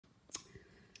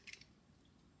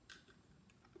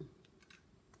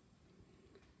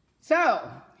So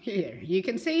here, you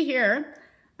can see here,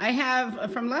 I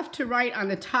have from left to right on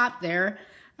the top there,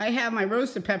 I have my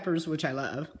roasted peppers, which I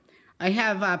love. I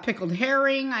have pickled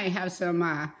herring. I have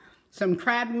some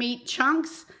crab meat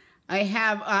chunks. I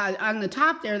have on the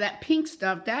top there, that pink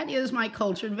stuff, that is my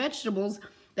cultured vegetables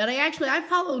that I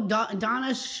follow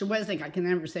Donna Schweznick. I can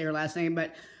never say her last name,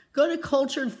 but go to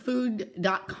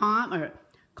culturedfood.com or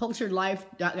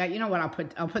culturedlife.com. You know what?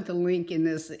 I'll put the link in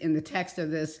the text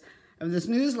of this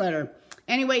newsletter.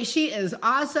 Anyway, she is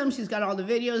awesome. She's got all the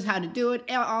videos, how to do it,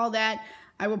 all that.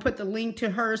 I will put the link to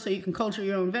her so you can culture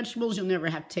your own vegetables. You'll never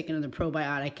have to take another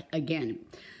probiotic again.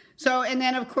 So, and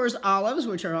then of course olives,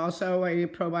 which are also a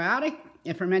probiotic,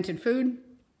 a fermented food.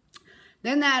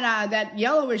 Then that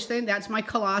yellowish thing, that's my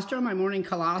colostrum, my morning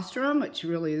colostrum, which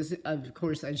really is, of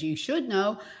course, as you should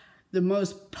know, the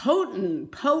most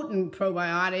potent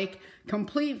probiotic,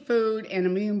 complete food and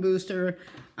immune booster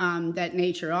that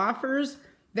nature offers.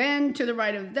 Then to the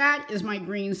right of that is my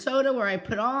green soda, where I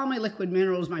put all my liquid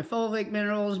minerals, my fulvic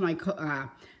minerals,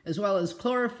 as well as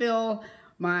chlorophyll,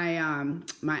 my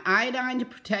iodine to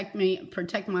protect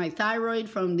my thyroid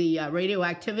from the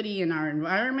radioactivity in our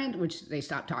environment, which they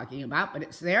stopped talking about, but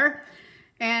it's there.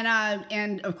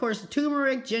 And of course,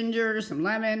 turmeric, ginger, some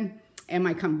lemon, and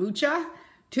my kombucha.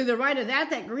 To the right of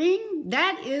that green,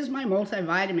 that is my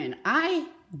multivitamin. I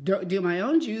do my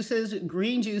own juices,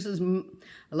 green juices,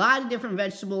 a lot of different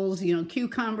vegetables, you know,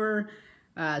 cucumber,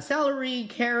 celery,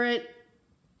 carrot,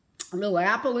 a little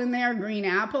apple in there, green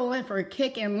apple for a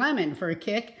kick, and lemon for a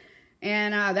kick.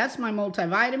 And that's my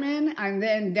multivitamin. And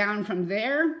then down from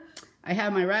there, I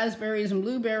have my raspberries and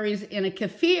blueberries in a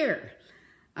kefir.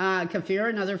 Kefir,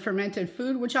 another fermented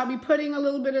food, which I'll be putting a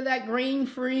little bit of that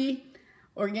grain-free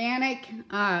organic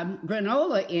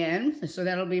granola in. So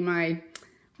that'll be my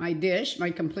dish,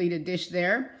 my completed dish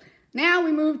there. Now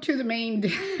we move to the main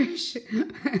dish.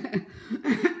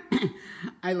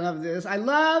 I love this. I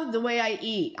love the way I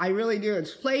eat. I really do.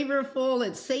 It's flavorful.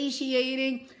 It's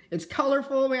satiating. It's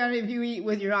colorful. If you eat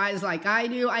with your eyes like I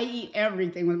do, I eat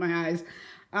everything with my eyes.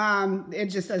 It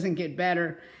just doesn't get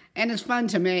better. And it's fun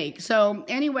to make. So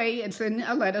anyway, it's in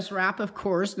a lettuce wrap, of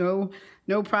course. No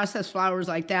processed flours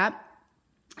like that.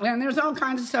 And there's all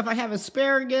kinds of stuff. I have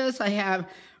asparagus. I have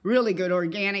really good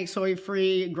organic,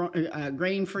 soy-free,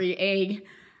 grain-free egg.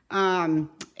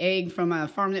 Egg from a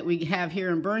farm that we have here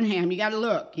in Burnham. You got to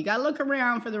look. You got to look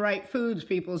around for the right foods,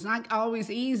 people. It's not always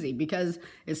easy because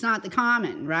it's not the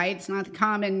common, right? It's not the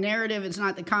common narrative. It's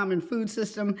not the common food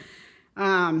system.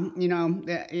 You know,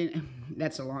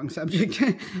 that's a long subject,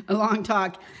 a long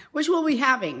talk, which we'll be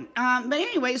having. But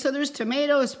anyway, so there's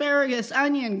tomato, asparagus,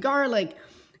 onion, garlic.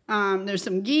 There's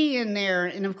some ghee in there,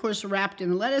 and of course wrapped in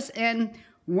the lettuce. And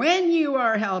when you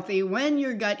are healthy, when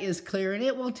your gut is clear, and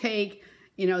it will take,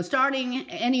 you know, starting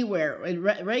anywhere,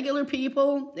 regular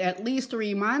people, at least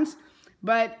 3 months.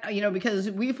 But, you know,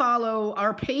 because we follow,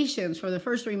 our patients for the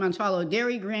first 3 months follow a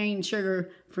dairy, grain,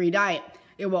 sugar-free diet.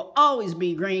 It will always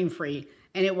be grain-free,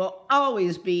 and it will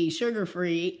always be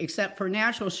sugar-free, except for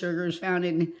natural sugars found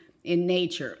in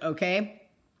nature, okay?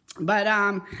 But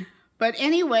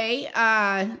anyway,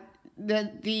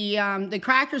 the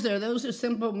crackers there, those are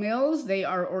simple meals. They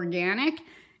are organic.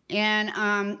 And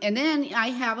then I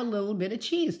have a little bit of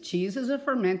cheese. Cheese is a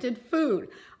fermented food.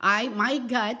 My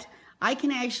gut, I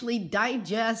can actually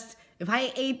digest. If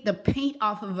I ate the paint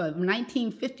off of a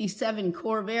 1957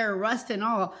 Corvair, rust and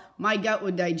all, my gut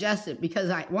would digest it because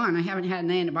I haven't had an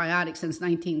antibiotic since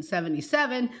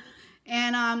 1977.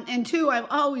 And two, I've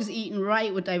always eaten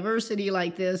right with diversity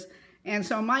like this. And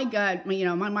so my gut, you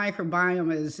know, my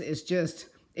microbiome is just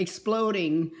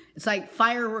exploding. It's like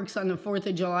fireworks on the 4th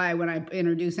of July when I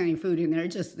introduce any food in there. It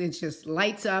just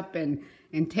lights up and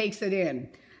takes it in.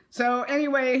 So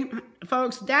anyway,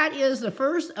 folks, that is the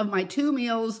first of my 2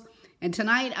 meals. And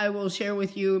tonight I will share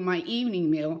with you my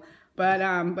evening meal.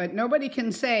 But nobody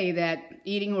can say that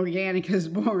eating organic is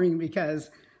boring because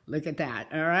look at that.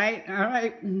 All right. All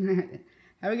right.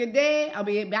 Have a good day. I'll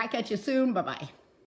be back at you soon. Bye-bye.